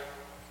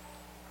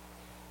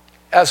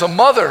as a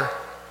mother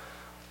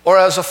or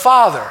as a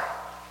father.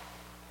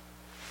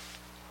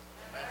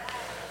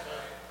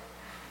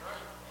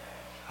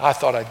 I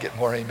thought I'd get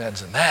more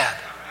amens than that.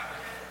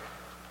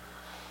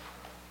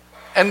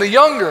 And the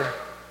younger,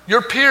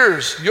 your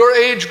peers, your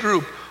age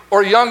group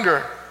or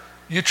younger,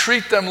 you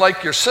treat them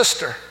like your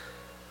sister.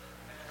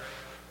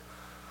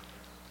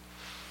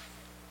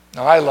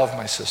 Now, I love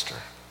my sister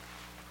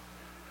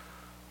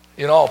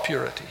in all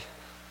purity.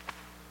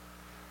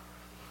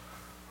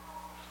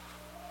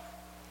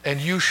 And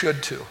you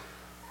should too.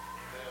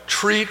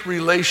 Treat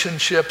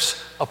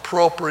relationships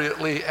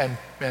appropriately and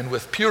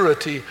with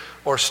purity,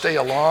 or stay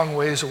a long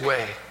ways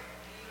away.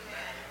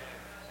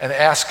 And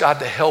ask God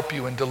to help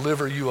you and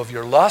deliver you of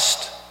your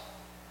lust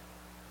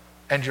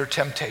and your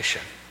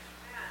temptation.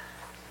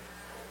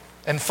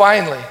 And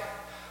finally,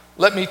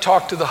 let me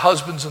talk to the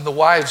husbands and the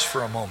wives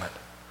for a moment.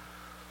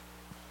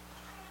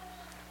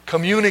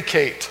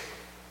 Communicate.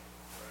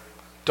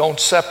 Don't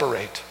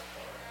separate.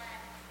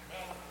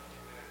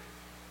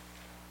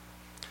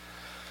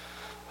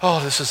 Oh,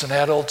 this is an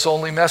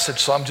adults-only message,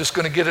 so I'm just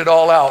going to get it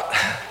all out.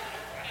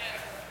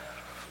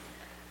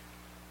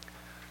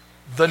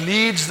 The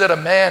needs that a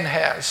man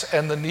has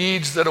and the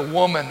needs that a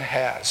woman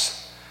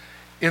has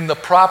in the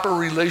proper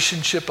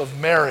relationship of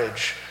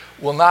marriage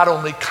will not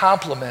only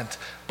complement,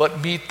 but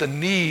meet the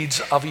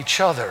needs of each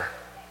other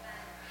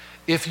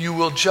if you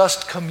will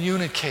just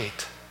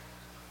communicate.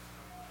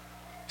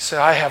 You say,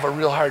 I have a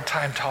real hard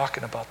time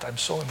talking about that. I'm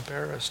so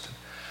embarrassed.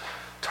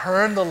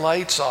 Turn the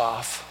lights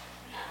off.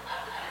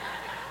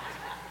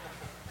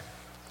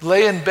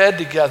 Lay in bed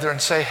together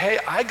and say, hey,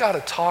 I got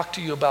to talk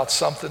to you about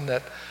something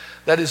that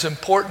is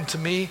important to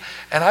me,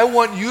 and I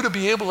want you to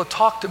be able to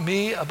talk to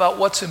me about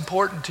what's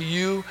important to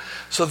you,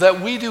 so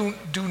that we do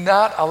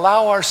not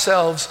allow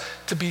ourselves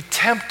to be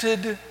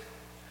tempted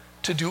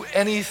to do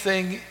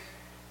anything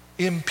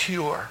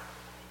impure.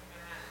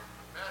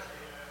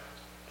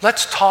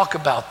 Let's talk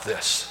about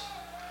this.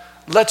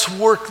 Let's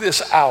work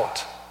this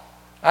out.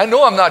 I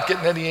know I'm not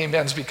getting any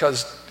amens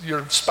because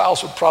your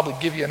spouse would probably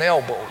give you an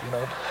elbow, you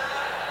know.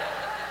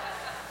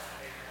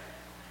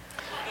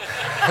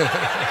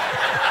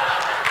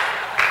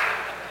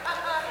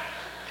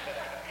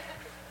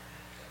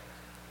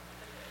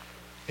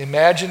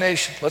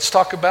 Imagination. Let's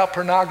talk about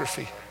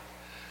pornography.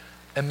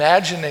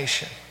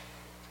 Imagination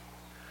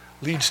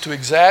leads to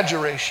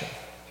exaggeration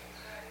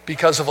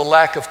because of a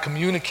lack of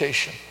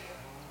communication.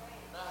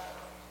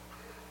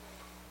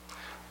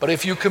 But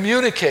if you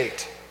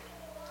communicate,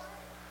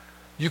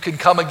 you can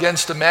come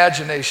against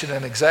imagination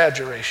and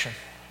exaggeration.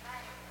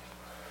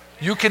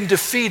 You can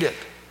defeat it.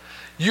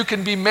 You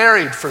can be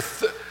married for,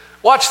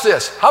 watch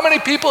this. How many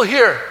people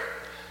here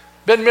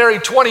been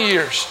married 20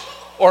 years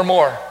or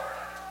more?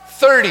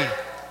 30,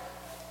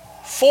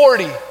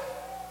 40,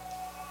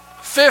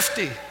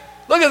 50.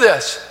 Look at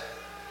this.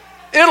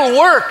 It'll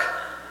work,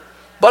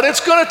 but it's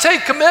going to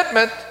take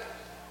commitment,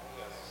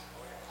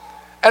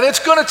 and it's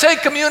going to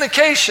take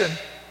communication,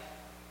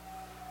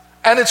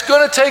 and it's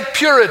going to take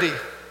purity.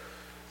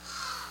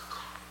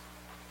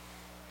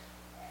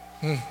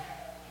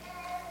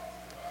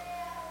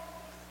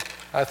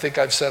 I think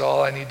I've said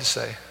all I need to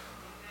say.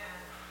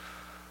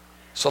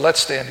 So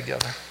let's stand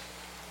together.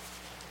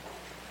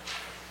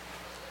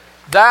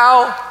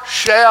 Thou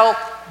shalt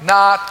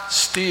not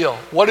steal.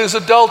 What is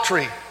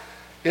adultery?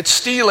 It's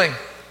stealing.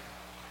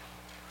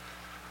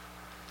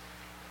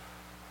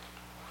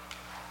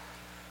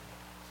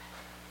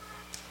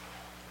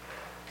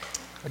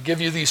 I'll give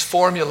you these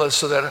formulas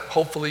so that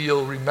hopefully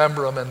you'll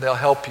remember them and they'll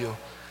help you.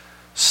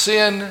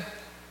 Sin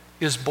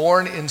is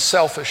born in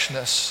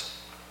selfishness.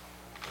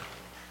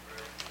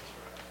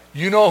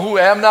 You know who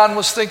Amnon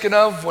was thinking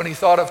of when he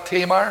thought of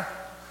Tamar?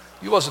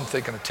 He wasn't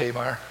thinking of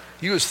Tamar.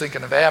 He was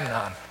thinking of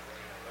Amnon.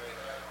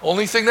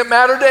 Only thing that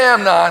mattered to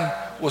Amnon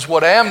was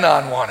what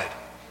Amnon wanted.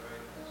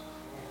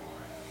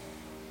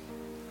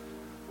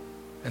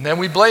 And then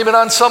we blame it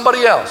on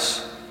somebody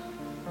else.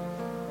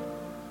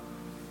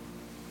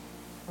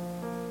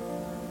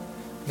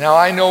 Now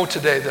I know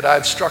today that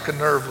I've struck a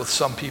nerve with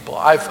some people.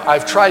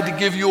 I've tried to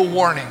give you a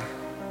warning.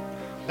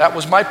 That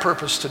was my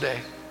purpose today.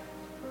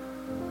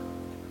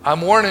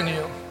 I'm warning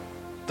you.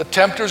 The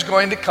tempter's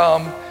going to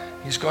come.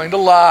 He's going to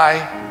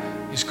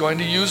lie. He's going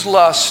to use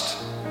lust.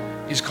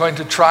 He's going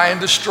to try and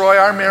destroy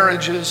our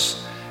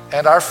marriages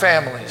and our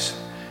families.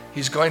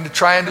 He's going to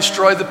try and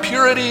destroy the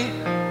purity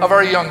of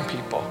our young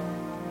people.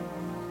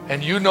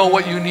 And you know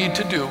what you need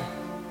to do.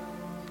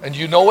 And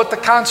you know what the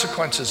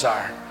consequences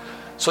are.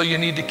 So you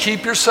need to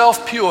keep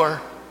yourself pure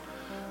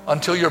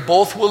until you're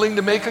both willing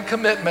to make a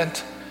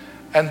commitment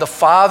and the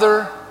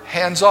father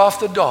hands off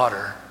the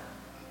daughter.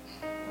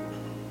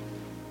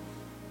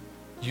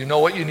 You know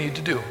what you need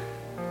to do.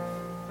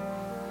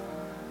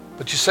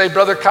 But you say,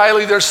 Brother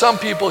Kielley, there's some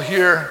people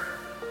here,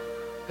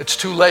 it's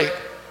too late.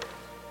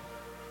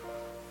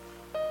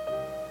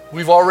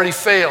 We've already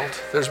failed.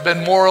 There's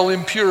been moral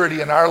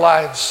impurity in our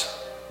lives.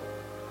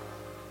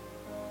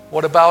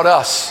 What about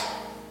us?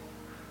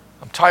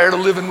 I'm tired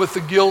of living with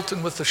the guilt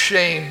and with the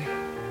shame.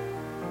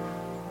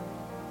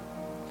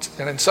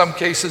 And in some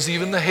cases,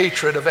 even the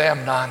hatred of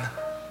Amnon.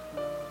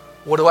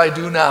 What do I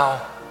do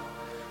now?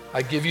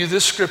 I give you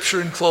this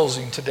scripture in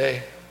closing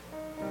today.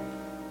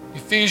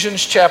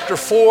 Ephesians chapter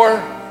 4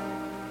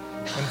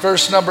 and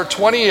verse number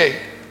 28.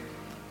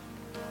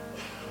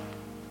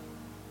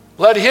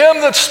 Let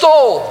him that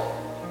stole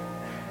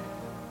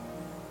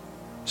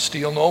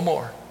steal no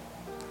more,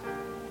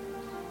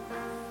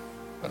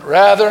 but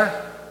rather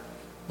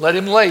let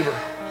him labor,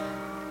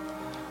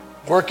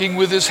 working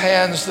with his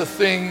hands the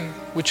thing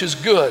which is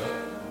good,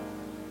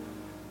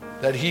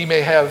 that he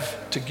may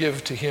have to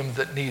give to him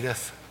that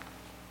needeth.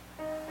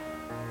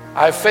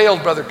 I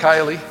failed, Brother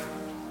Kielley.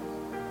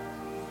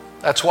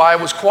 That's why I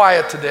was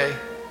quiet today.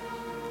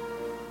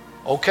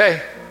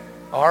 Okay,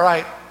 all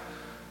right.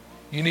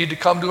 You need to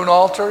come to an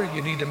altar,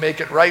 you need to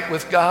make it right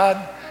with God,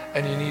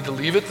 and you need to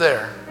leave it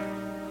there.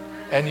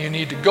 And you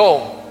need to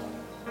go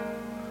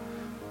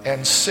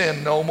and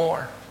sin no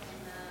more.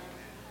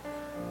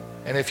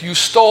 And if you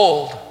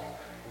stole,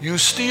 you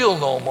steal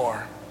no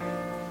more.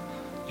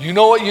 You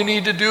know what you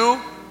need to do?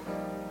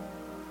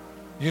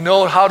 You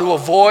know how to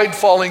avoid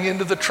falling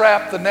into the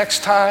trap the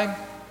next time?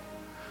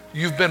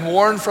 You've been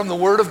warned from the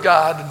Word of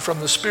God and from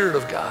the Spirit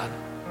of God.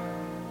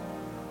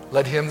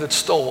 Let him that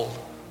stole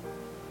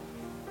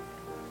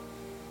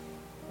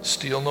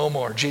steal no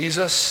more.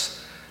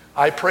 Jesus,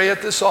 I pray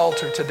at this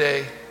altar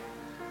today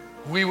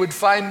we would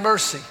find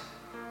mercy.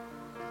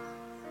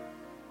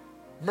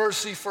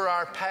 Mercy for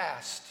our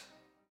past.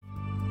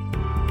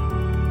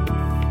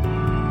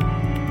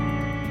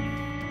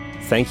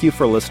 Thank you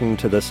for listening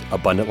to this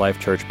Abundant Life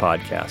Church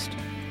podcast.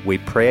 We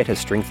pray it has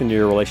strengthened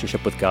your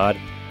relationship with God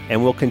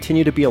and will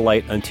continue to be a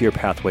light unto your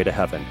pathway to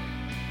heaven.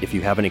 If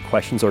you have any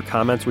questions or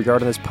comments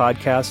regarding this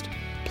podcast,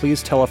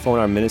 please telephone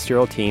our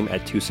ministerial team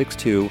at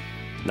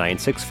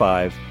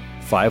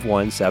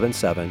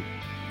 262-965-5177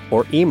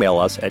 or email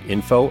us at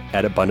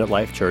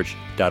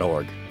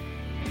info@abundantlifechurch.org.